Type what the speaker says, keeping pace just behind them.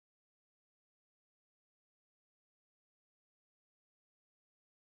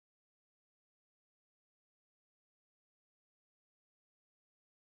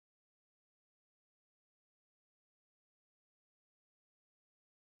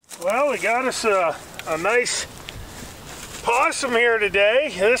Well, we got us a nice possum here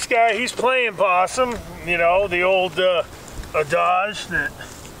today. This guy, he's playing possum. You know, the old adage that,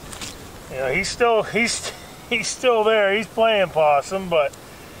 you know, he's still there. He's playing possum, but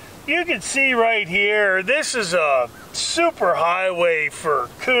you can see right here, this is a super highway for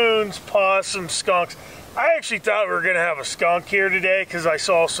coons, possums, skunks. I actually thought we were going to have a skunk here today because I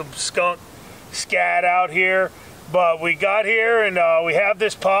saw some skunk scat out here. But we got here and we have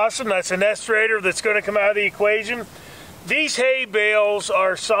this possum. That's a nest raider that's going to come out of the equation. These hay bales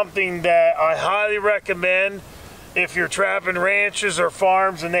are something that I highly recommend if you're trapping ranches or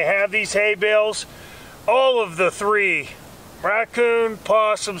farms and they have these hay bales. All of the three, raccoon,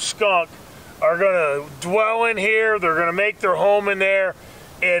 possum, skunk, are going to dwell in here. They're going to make their home in there.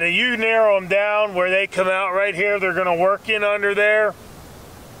 And you narrow them down where they come out right here, they're going to work in under there.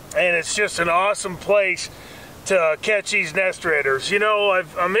 And it's just an awesome place to catch these nest raiders. You know,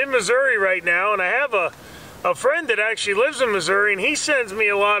 I'm in Missouri right now, and I have a friend that actually lives in Missouri, and he sends me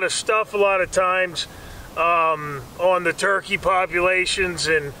a lot of stuff a lot of times on the turkey populations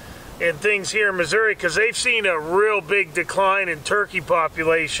and things here in Missouri, because they've seen a real big decline in turkey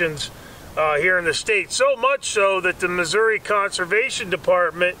populations here in the state. So much so that the Missouri Conservation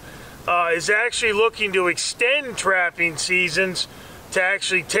Department is actually looking to extend trapping seasons to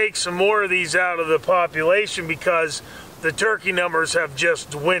actually take some more of these out of the population because the turkey numbers have just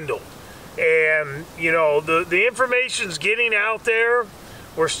dwindled. And, you know, the information's getting out there.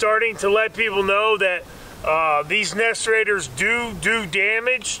 We're starting to let people know that these nest raiders do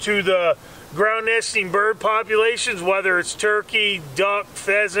damage to the ground nesting bird populations, whether it's turkey, duck,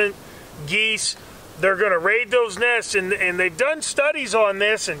 pheasant, geese. They're going to raid those nests, and they've done studies on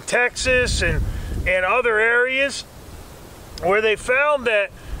this in Texas and other areas, where they found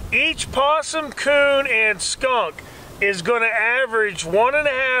that each possum, coon, and skunk is going to average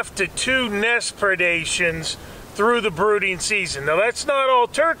 1.5 to 2 nest predations through the brooding season. Now, that's not all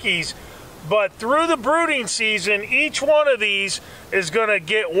turkeys, but through the brooding season, each one of these is going to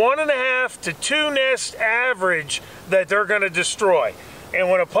get 1.5 to 2 nest average that they're going to destroy.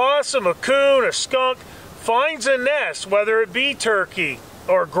 And when a possum, a coon, a skunk finds a nest, whether it be turkey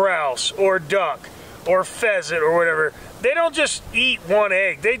or grouse or duck or pheasant or whatever, they don't just eat one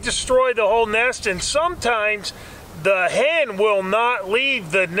egg. They destroy the whole nest, and sometimes the hen will not leave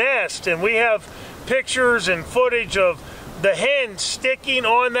the nest. And we have pictures and footage of the hen sticking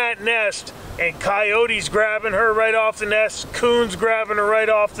on that nest, and coyotes grabbing her right off the nest, coons grabbing her right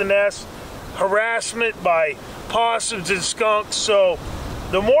off the nest, harassment by possums and skunks. So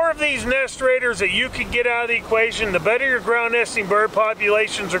the more of these nest raiders that you can get out of the equation, the better your ground nesting bird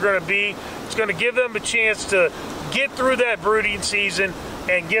populations are going to be. It's going to give them a chance to get through that brooding season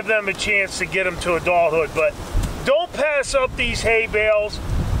and give them a chance to get them to adulthood. But don't pass up these hay bales.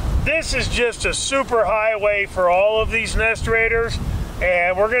 This is just a super highway for all of these nest raiders,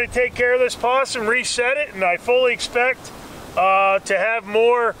 and we're going to take care of this possum, reset it, and I fully expect to have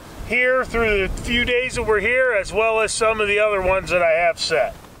more here through the few days that we're here, as well as some of the other ones that I have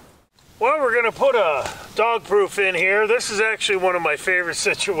set. Well, we're going to put a dog proof in here. This is actually one of my favorite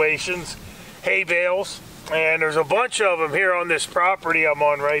situations, hay bales. And there's a bunch of them here on this property I'm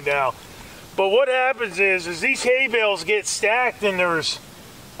on right now. But what happens is these hay bales get stacked, and there's,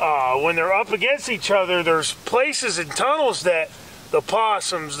 when they're up against each other, there's places and tunnels that the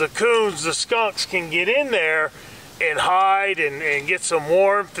possums, the coons, the skunks can get in there and hide and get some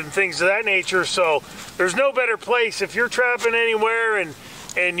warmth and things of that nature. So there's no better place. If you're trapping anywhere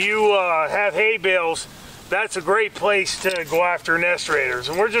and you have hay bales, that's a great place to go after nest raiders.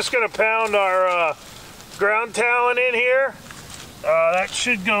 And we're just going to pound our ground talon in here. That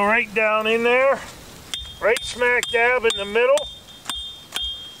should go right down in there, right smack dab in the middle.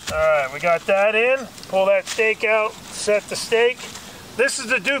 Alright, we got that in. Pull that stake out, set the stake. This is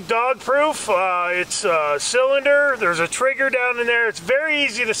the Duke Dog Proof. It's a cylinder. There's a trigger down in there. It's very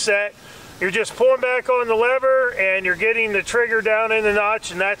easy to set. You're just pulling back on the lever and you're getting the trigger down in the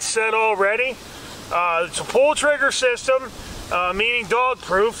notch, and that's set already. It's a pull trigger system. Meaning dog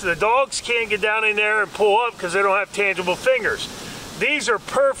proof. The dogs can't get down in there and pull up because they don't have tangible fingers. These are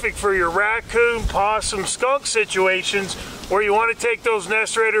perfect for your raccoon, possum, skunk situations where you want to take those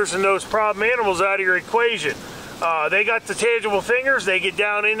nest raiders and those problem animals out of your equation. They got the tangible fingers, they get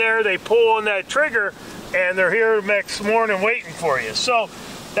down in there, they pull on that trigger, and they're here next morning waiting for you. So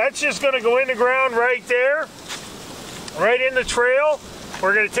that's just going to go in the ground right there, right in the trail.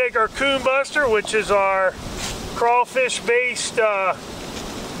 We're going to take our coon buster, which is our crawfish-based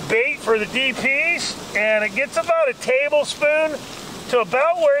bait for the DPs, and it gets about a tablespoon to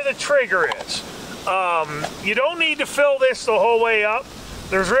about where the trigger is. You don't need to fill this the whole way up.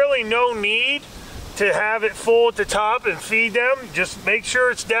 There's really no need to have it full at the top and feed them. Just make sure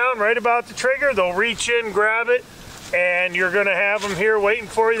it's down right about the trigger. They'll reach in, grab it, and you're gonna have them here waiting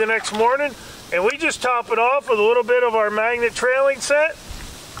for you the next morning. And we just top it off with a little bit of our magnet trailing set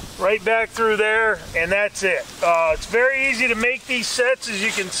right back through there, and that's it. It's very easy to make these sets, as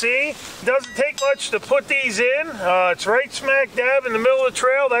you can see. It doesn't take much to put these in. It's right smack dab in the middle of the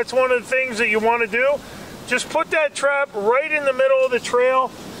trail. That's one of the things that you want to do. Just put that trap right in the middle of the trail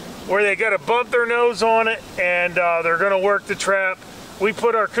where they got to bump their nose on it, and they're going to work the trap. We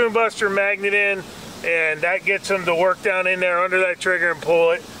put our Coon Buster magnet in, and that gets them to work down in there under that trigger and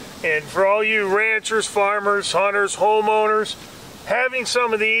pull it. And for all you ranchers, farmers, hunters, homeowners, having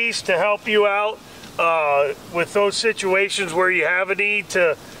some of these to help you out with those situations where you have a need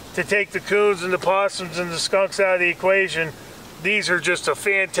to take the coons and the possums and the skunks out of the equation, these are just a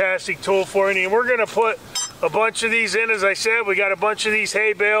fantastic tool for you. And we're going to put a bunch of these in. As I said, we got a bunch of these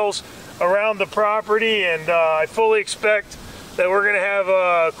hay bales around the property, and I fully expect that we're going to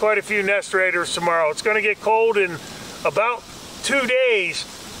have quite a few nest raiders tomorrow. It's going to get cold in about 2 days,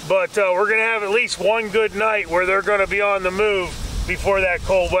 but we're going to have at least one good night where they're going to be on the move before that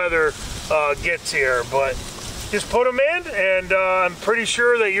cold weather gets here. But just put them in, and I'm pretty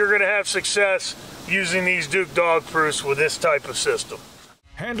sure that you're going to have success using these Duke dog proofs with this type of system.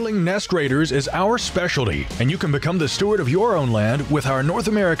 Handling nest raiders is our specialty, and you can become the steward of your own land with our North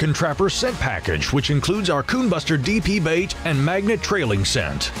American Trapper scent package, which includes our Coon Buster DP bait and magnet trailing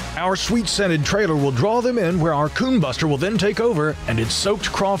scent. Our sweet scented trailer will draw them in, where our Coon Buster will then take over, and its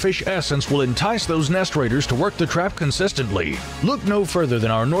soaked crawfish essence will entice those nest raiders to work the trap consistently. Look no further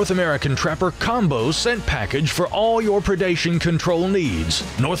than our North American Trapper Combo scent package for all your predation control needs.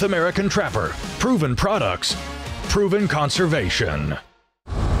 North American Trapper. Proven products. Proven conservation.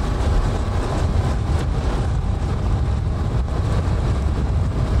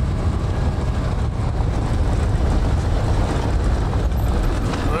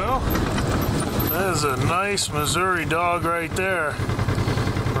 A nice Missouri dog right there,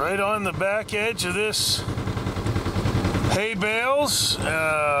 right on the back edge of this hay bales,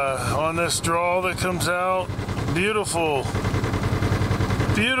 on this draw that comes out. Beautiful,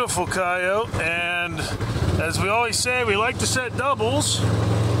 beautiful coyote. And as we always say, we like to set doubles,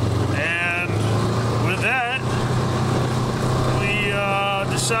 and with that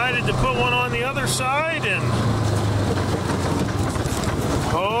we decided to put one on the other side. And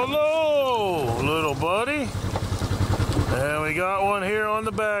hello, little buddy. And we got one here on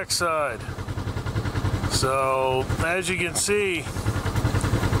the back side. So, as you can see,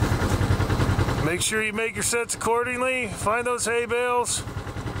 make sure you make your sets accordingly. Find those hay bales,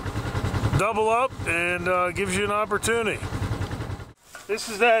 double up, and gives you an opportunity. This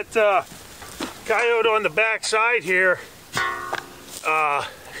is that coyote on the back side here.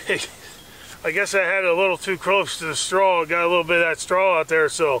 I guess I had it a little too close to the straw. Got a little bit of that straw out there,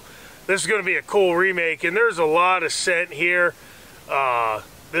 so this is going to be a cool remake. And there's a lot of scent here.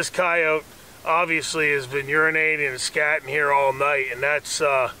 This coyote obviously has been urinating and scatting here all night, and that's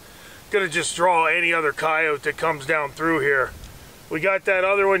going to just draw any other coyote that comes down through here. We got that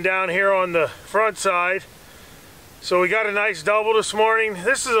other one down here on the front side. So we got a nice double this morning.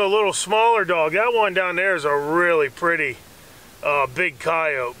 This is a little smaller dog. That one down there is a really pretty big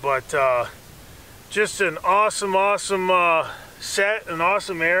coyote, but just an awesome set, an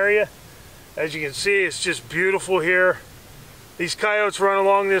awesome area. As you can see, it's just beautiful here. These coyotes run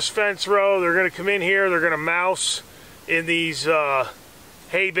along this fence row. They're going to come in here. They're going to mouse in these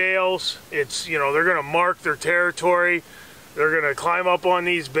hay bales. It's, you know, they're going to mark their territory. They're going to climb up on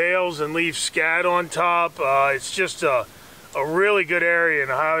these bales and leave scat on top. It's just a really good area,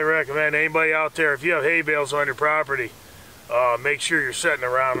 and I highly recommend anybody out there, if you have hay bales on your property, make sure you're setting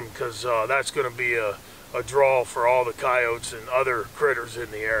around them, because that's going to be a draw for all the coyotes and other critters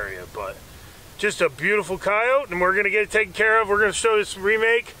in the area. But just a beautiful coyote, and we're going to get it taken care of. We're going to show this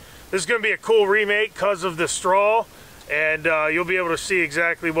remake. This is going to be a cool remake because of the straw, and you'll be able to see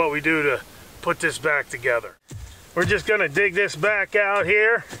exactly what we do to put this back together. We're just going to dig this back out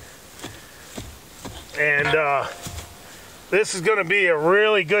here, and this is going to be a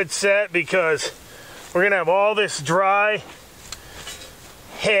really good set, because we're going to have all this dry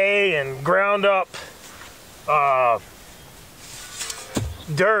hay and ground up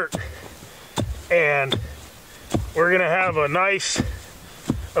dirt, and we're going to have a nice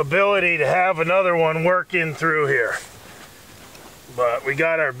ability to have another one working through here. But we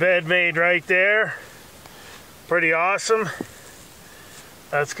got our bed made right there. Pretty awesome.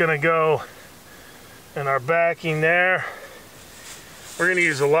 That's going to go in our backing there. We're going to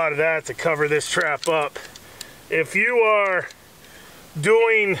use a lot of that to cover this trap up. If you are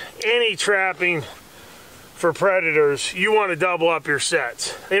doing any trapping for predators, you want to double up your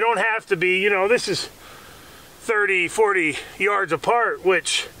sets. They don't have to be, you know, this is 30, 40 yards apart,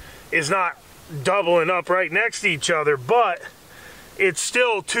 which is not doubling up right next to each other, but it's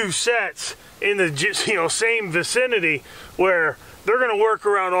still two sets in the, you know, same vicinity where they're going to work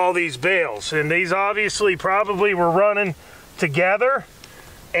around all these bales. And these obviously probably were running together.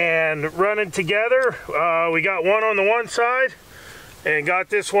 And running together, we got one on the one side and got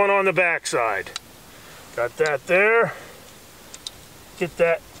this one on the back side. Got that there. Get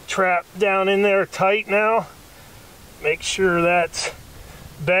that trap down in there tight now. Make sure that's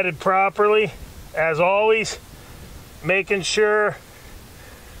bedded properly. As always, making sure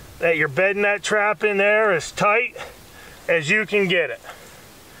that you're bedding that trap in there as tight as you can get it.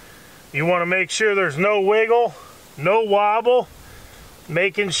 You want to make sure there's no wiggle, no wobble,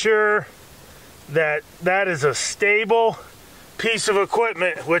 making sure that that is a stable piece of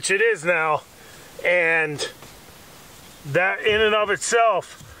equipment, which it is now, and that in and of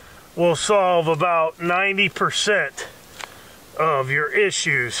itself will solve about 90% of your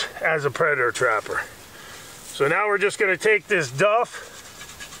issues as a predator trapper. So now we're just going to take this duff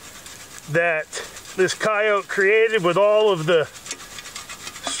that this coyote created with all of the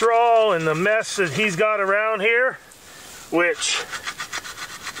straw and the mess that he's got around here, which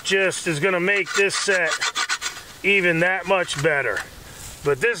just is going to make this set even that much better.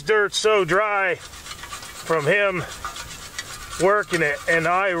 But this dirt's so dry from him working it, and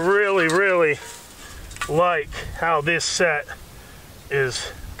I really, really like how this set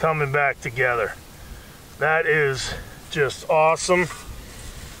is coming back together. That is just awesome.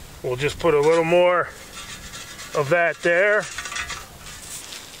 We'll just put a little more of that there.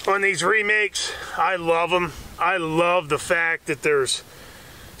 On these remakes, I love them. I love the fact that there's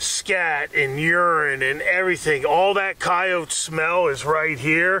scat and urine and everything. All that coyote smell is right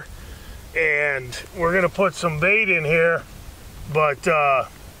here. And we're gonna put some bait in here, but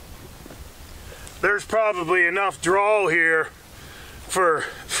there's probably enough draw here for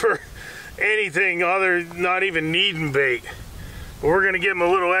anything other, not even needing bait. But we're gonna give them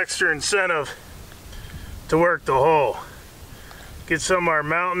a little extra incentive to work the hole. Get some of our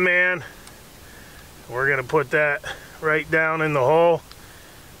mountain man. We're gonna put that right down in the hole,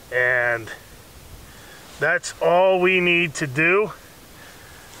 and that's all we need to do.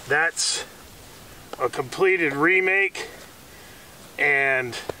 That's a completed remake,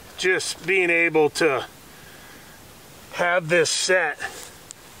 and just being able to have this set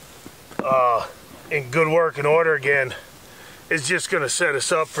in good working order again is just going to set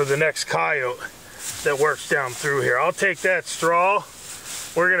us up for the next coyote that works down through here. I'll take that straw,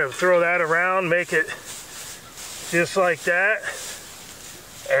 we're going to throw that around, make it just like that,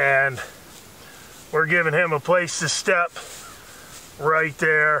 and we're giving him a place to step right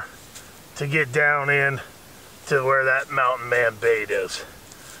there to get down in to where that mountain man bait is.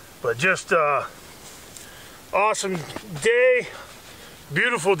 But just awesome day,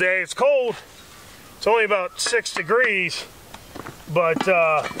 beautiful day. It's cold, it's only about 6 degrees, but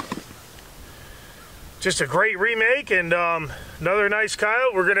just a great remake, and another nice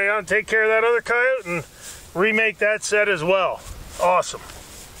coyote. We're gonna take care of that other coyote and remake that set as well. Awesome.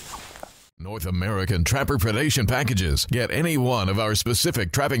 North American Trapper Predation Packages. Get any one of our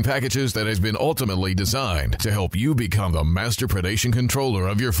specific trapping packages that has been ultimately designed to help you become the master predation controller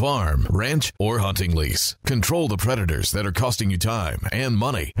of your farm, ranch, or hunting lease. Control the predators that are costing you time and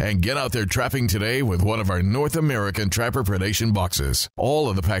money, and get out there trapping today with one of our North American Trapper Predation boxes. All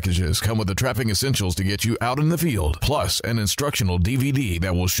of the packages come with the trapping essentials to get you out in the field, plus an instructional DVD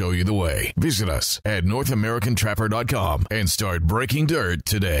that will show you the way. Visit us at NorthAmericanTrapper.com and start breaking dirt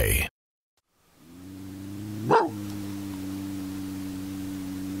today.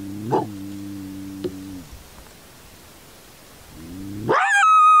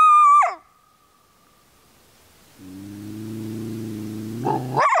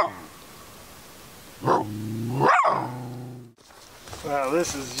 Wow,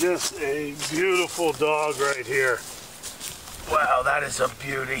 this is just a beautiful dog right here. Wow, that is a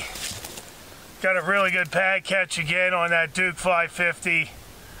beauty. Got a really good pad catch again on that Duke 550.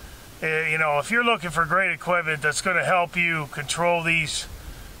 You know, if you're looking for great equipment that's going to help you control these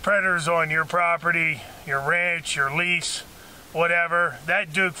predators on your property, your ranch, your lease, whatever,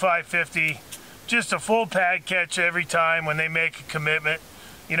 that Duke 550, just a full pad catch every time when they make a commitment.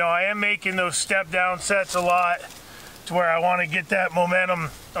 You know, I am making those step down sets a lot to where I want to get that momentum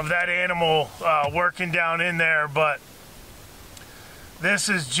of that animal working down in there, but this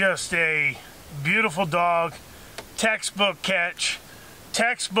is just a beautiful dog, textbook catch,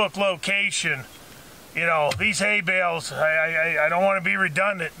 textbook location you know, these hay bales, I don't want to be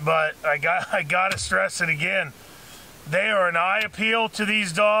redundant, but I got to stress it again. They are an eye appeal to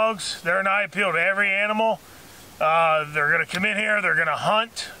these dogs. They're an eye appeal to every animal. They're going to come in here, they're going to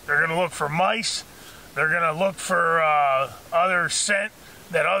hunt, they're going to look for mice, they're going to look for other scent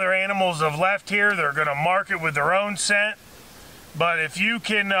that other animals have left here. They're going to mark it with their own scent. But if you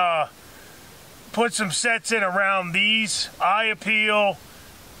can put some sets in around these eye appeal,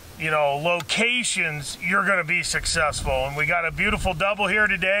 you know, locations, you're going to be successful. And we got a beautiful double here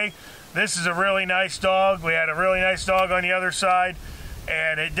today. This is a really nice dog. We had a really nice dog on the other side,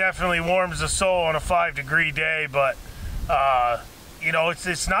 and it definitely warms the soul on a 5-degree day. But you know,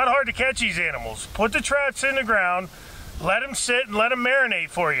 it's not hard to catch these animals. Put the traps in the ground, let them sit and let them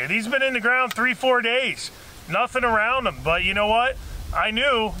marinate for you. These been in the ground 3-4 days, nothing around them. But you know what? I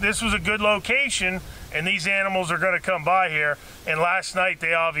knew this was a good location, and these animals are going to come by here. And last night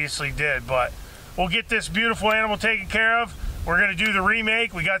they obviously did. But we'll get this beautiful animal taken care of. We're going to do the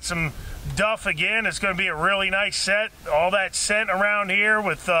remake. We got some duff again. It's going to be a really nice set. All that scent around here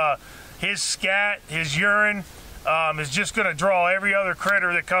with his scat, his urine, is just going to draw every other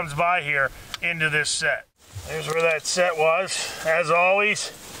critter that comes by here into this set. There's where that set was. As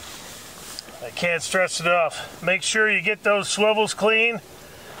always, I can't stress it enough. Make sure you get those swivels clean,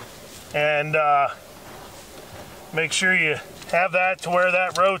 and make sure you have that to where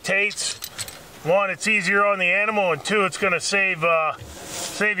that rotates. One, it's easier on the animal, and two, it's going to save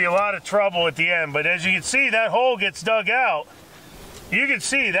you a lot of trouble at the end. But as you can see, that hole gets dug out. You can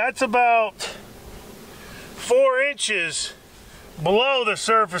see that's about 4 inches below the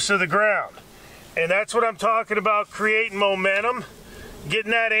surface of the ground. And that's what I'm talking about, creating momentum,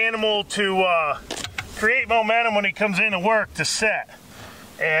 getting that animal to create momentum when he comes in to work to set.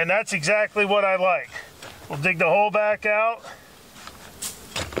 And that's exactly what I like. We'll dig the hole back out.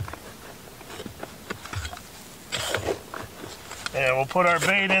 And we'll put our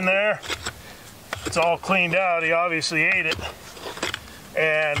bait in there. It's all cleaned out. He obviously ate it.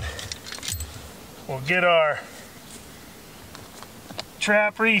 And we'll get our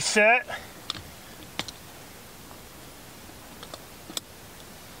trap reset.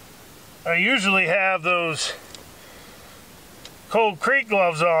 I usually have those Cold Creek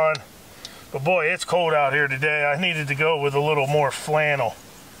gloves on, but boy, it's cold out here today. I needed to go with a little more flannel.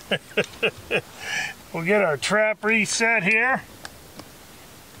 We'll get our trap reset here.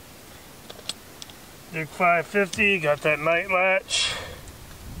 Dick 550, got that night latch.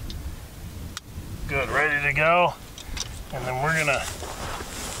 Good, ready to go. And then we're gonna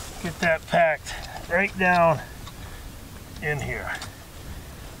get that packed right down in here.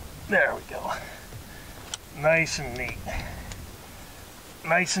 There we go. Nice and neat.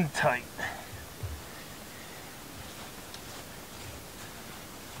 Nice and tight.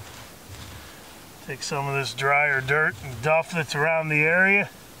 Take some of this drier dirt and duff that's around the area.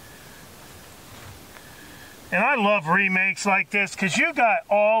 And I love remakes like this because you got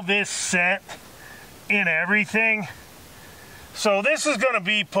all this scent in everything. So this is going to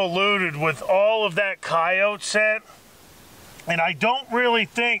be polluted with all of that coyote scent. And I don't really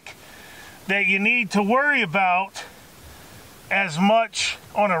think that you need to worry about as much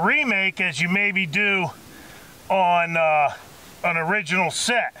on a remake as you maybe do on an original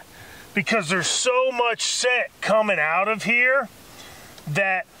set. Because there's so much scent coming out of here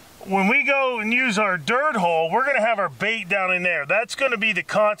that when we go and use our dirt hole, we're going to have our bait down in there. That's going to be the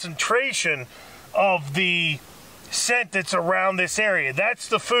concentration of the scent that's around this area. That's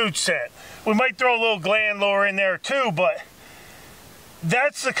the food scent. We might throw a little gland lure in there too, but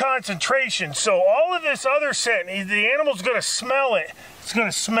that's the concentration. So all of this other scent, the animal's going to smell it. It's going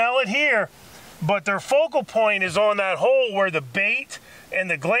to smell it here, but their focal point is on that hole where the bait and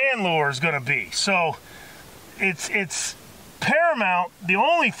the gland lure is going to be. So it's paramount. The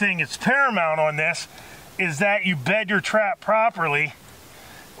only thing that's paramount on this is that you bed your trap properly,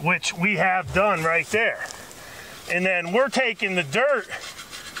 which we have done right there. And then we're taking the dirt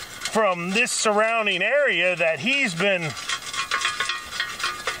from this surrounding area that he's been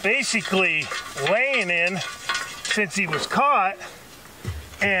basically laying in since he was caught,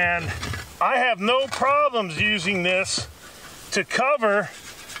 and I have no problems using this to cover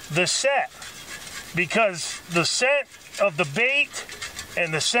the set, because the scent of the bait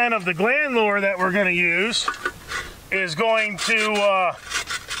and the scent of the gland lure that we're going to use is going to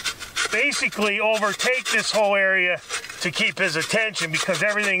basically overtake this whole area to keep his attention, because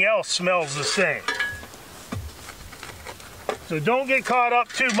everything else smells the same. So don't get caught up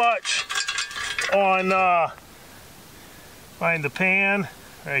too much on find the pan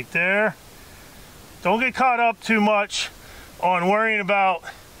right there. Don't get caught up too much on worrying about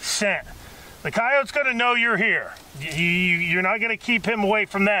scent. The coyote's gonna know you're here. You're not gonna keep him away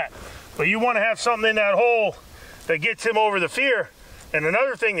from that. But you wanna have something in that hole that gets him over the fear. And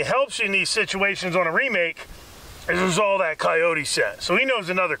another thing that helps you in these situations on a remake is there's all that coyote scent. So he knows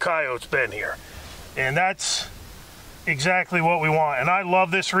another coyote's been here. And that's exactly what we want. And I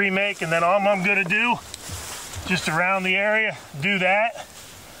love this remake. And then all I'm gonna do, just around the area, do that.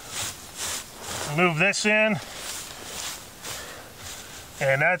 Move this in.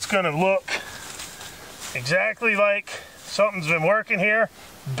 And that's gonna look exactly like something's been working here,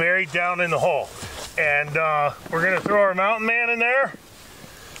 buried down in the hole. And we're gonna throw our mountain man in there.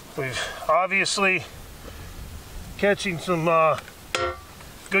 We've obviously catching some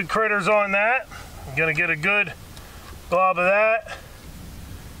good critters on that. I'm gonna get a good glob of that.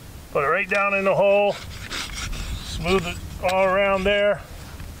 Put it right down in the hole. Smooth it all around there.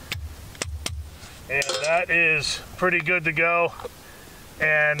 And that is pretty good to go.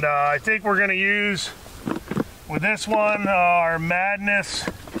 And I think we're gonna use, with this one, our Madness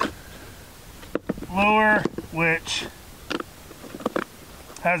lure, which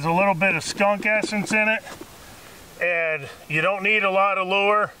has a little bit of skunk essence in it. And you don't need a lot of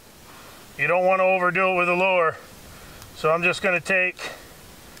lure. You don't want to overdo it with the lure. So I'm just gonna take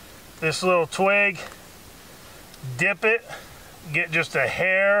this little twig, dip it, get just a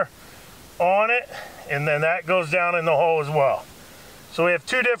hair on it, and then that goes down in the hole as well. So we have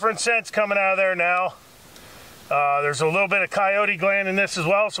two different scents coming out of there now. There's a little bit of coyote gland in this as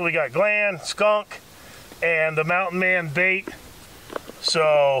well. So we got gland, skunk, and the mountain man bait.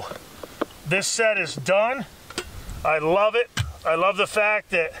 So this set is done. I love it. I love the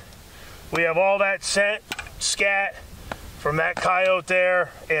fact that we have all that scent, scat, from that coyote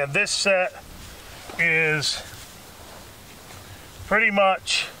there. And this set is pretty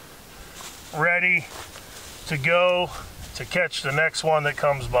much ready to go to catch the next one that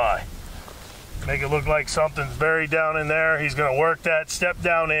comes by. Make it look like something's buried down in there. He's gonna work that, step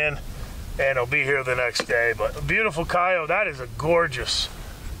down in, and he'll be here the next day. But a beautiful coyote. That is a gorgeous,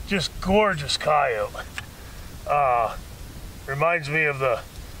 just gorgeous coyote. Reminds me of the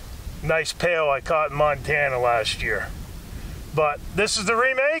nice pail I caught in Montana last year. But this is the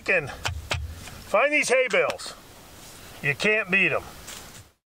remake, and find these hay bales. You can't beat them.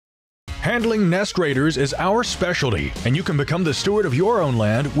 Handling nest raiders is our specialty, and you can become the steward of your own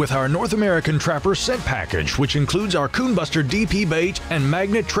land with our North American Trapper scent package, which includes our Coonbuster DP bait and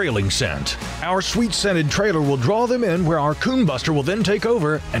magnet trailing scent. Our sweet-scented trailer will draw them in, where our Coonbuster will then take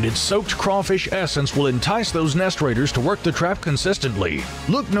over, and its soaked crawfish essence will entice those nest raiders to work the trap consistently.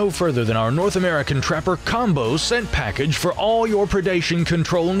 Look no further than our North American Trapper Combo scent package for all your predation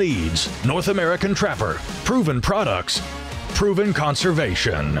control needs. North American Trapper. Proven products. Proven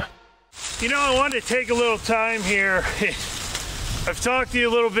conservation. You know, I wanted to take a little time here. I've talked to you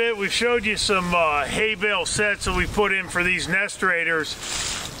a little bit. We've showed you some hay bale sets that we put in for these nest raiders.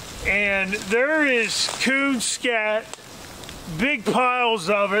 And there is coon scat, big piles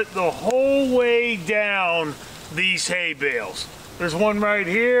of it the whole way down these hay bales. There's one right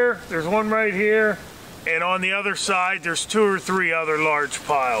here, there's one right here, and on the other side there's 2 or 3 other large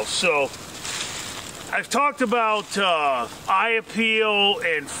piles. So I've talked about eye appeal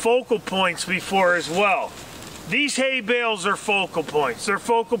and focal points before as well. These hay bales are focal points. They're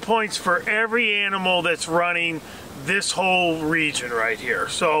focal points for every animal that's running this whole region right here.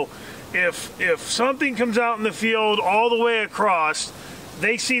 So if something comes out in the field all the way across,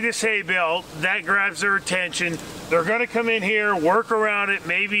 they see this hay bale, that grabs their attention. They're gonna come in here, work around it,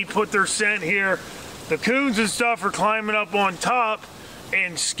 maybe put their scent here. The coons and stuff are climbing up on top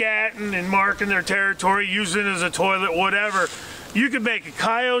and scatting and marking their territory, using it as a toilet, whatever. You can make a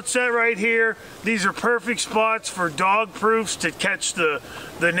coyote set right here. These are perfect spots for dog proofs to catch the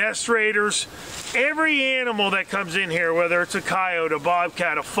nest raiders. Every animal that comes in here, whether it's a coyote, a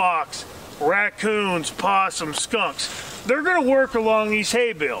bobcat, a fox, raccoons, possum, skunks, they're gonna work along these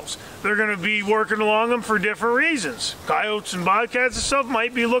hay bales. They're gonna be working along them for different reasons. Coyotes and bobcats and stuff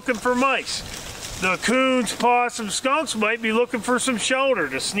might be looking for mice. The coons, possums, skunks might be looking for some shelter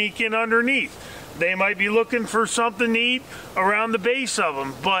to sneak in underneath. They might be looking for something to eat around the base of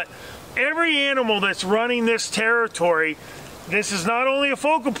them. But every animal that's running this territory, this is not only a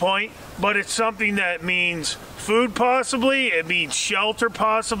focal point, but it's something that means food possibly, it means shelter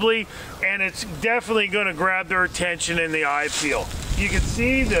possibly, and it's definitely going to grab their attention in the eye appeal. You can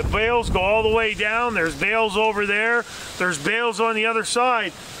see the bales go all the way down. There's bales over there. There's bales on the other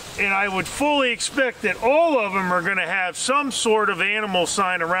side. And I would fully expect that all of them are going to have some sort of animal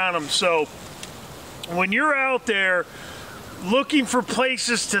sign around them. So when you're out there looking for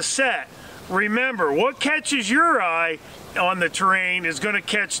places to set, remember, what catches your eye on the terrain is going to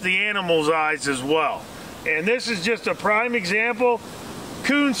catch the animal's eyes as well. And this is just a prime example.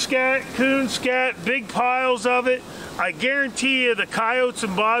 Coon scat, big piles of it. I guarantee you the coyotes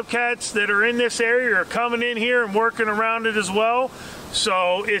and bobcats that are in this area are coming in here and working around it as well.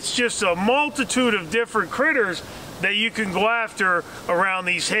 So it's just a multitude of different critters that you can go after around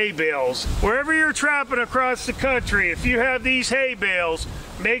these hay bales. Wherever you're trapping across the country, if you have these hay bales,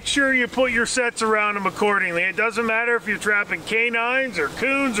 make sure you put your sets around them accordingly. It doesn't matter if you're trapping canines or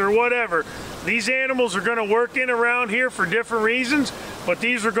coons or whatever. These animals are going to work in around here for different reasons, but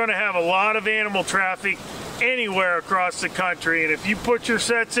these are going to have a lot of animal traffic anywhere across the country. And if you put your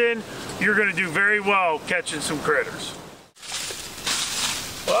sets in, you're going to do very well catching some critters.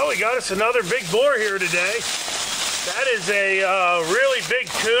 Well, we got us another big boar here today. That is a really big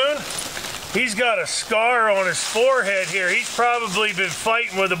coon. He's got a scar on his forehead here. He's probably been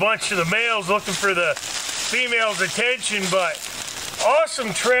fighting with a bunch of the males looking for the female's attention, but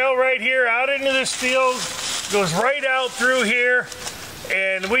awesome trail right here out into this field. Goes right out through here,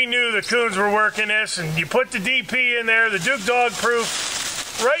 and we knew the coons were working this, and you put the DP in there, the Duke Dog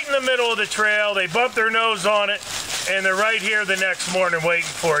Proof, right in the middle of the trail. They bump their nose on it, and they're right here the next morning waiting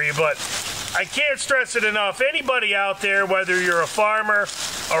for you. But I can't stress it enough. Anybody out there, whether you're a farmer,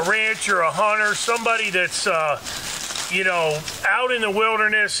 a rancher, a hunter, somebody that's, you know, out in the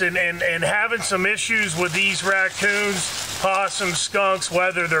wilderness and having some issues with these raccoons, possums, skunks,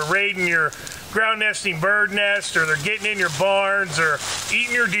 whether they're raiding your ground nesting bird nest or they're getting in your barns or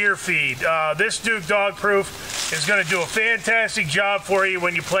eating your deer feed, this Duke Dog Proof is going to do a fantastic job for you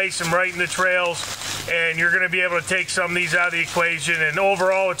when you place them right in the trails. And you're going to be able to take some of these out of the equation, and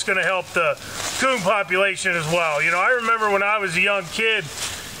overall it's going to help the coon population as well. You know, I remember when I was a young kid,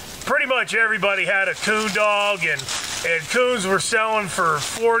 pretty much everybody had a coon dog, and coons were selling for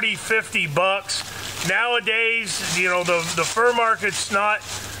 40, 50 bucks. Nowadays, you know, the fur market's not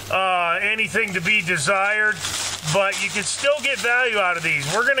anything to be desired, but you can still get value out of these.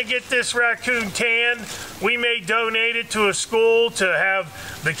 We're going to get this raccoon tan. We may donate it to a school to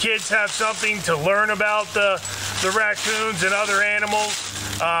have the kids have something to learn about the raccoons and other animals.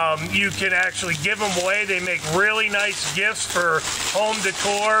 You can actually give them away. They make really nice gifts for home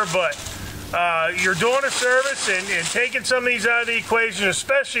decor, but you're doing a service, and taking some of these out of the equation,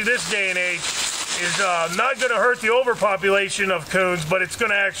 especially this day and age, is not going to hurt the overpopulation of coons, but it's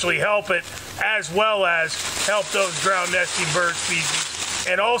going to actually help it, as well as help those ground nesting bird species,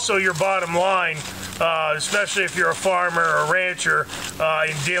 and also your bottom line, especially if you're a farmer or a rancher,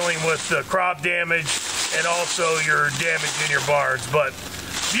 in dealing with the crop damage and also your damage in your barns. But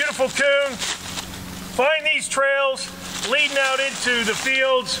beautiful coon. Find these trails leading out into the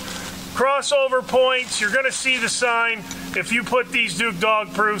fields, crossover points. You're going to see the sign. If you put these Duke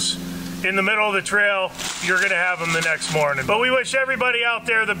Dog Proofs in the middle of the trail, you're going to have them the next morning. But we wish everybody out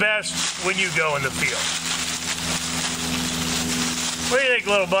there the best when you go in the field. What do you think,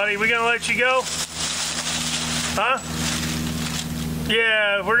 little buddy? We going to let you go? Huh?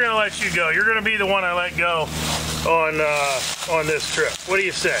 Yeah, we're going to let you go. You're going to be the one I let go on this trip. What do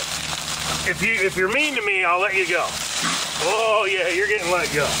you say? If you're mean to me, I'll let you go. Oh, yeah, you're getting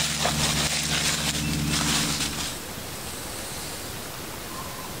let go.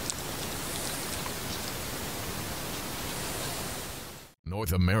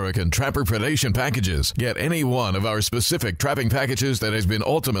 North American Trapper Predation Packages. Get any one of our specific trapping packages that has been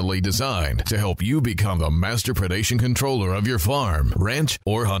ultimately designed to help you become the master predation controller of your farm, ranch,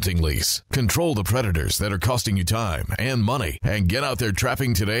 or hunting lease. Control the predators that are costing you time and money, and get out there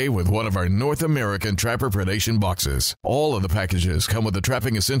trapping today with one of our North American Trapper Predation boxes. All of the packages come with the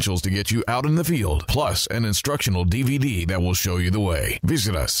trapping essentials to get you out in the field, plus an instructional DVD that will show you the way.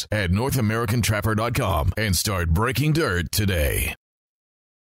 Visit us at NorthAmericanTrapper.com and start breaking dirt today.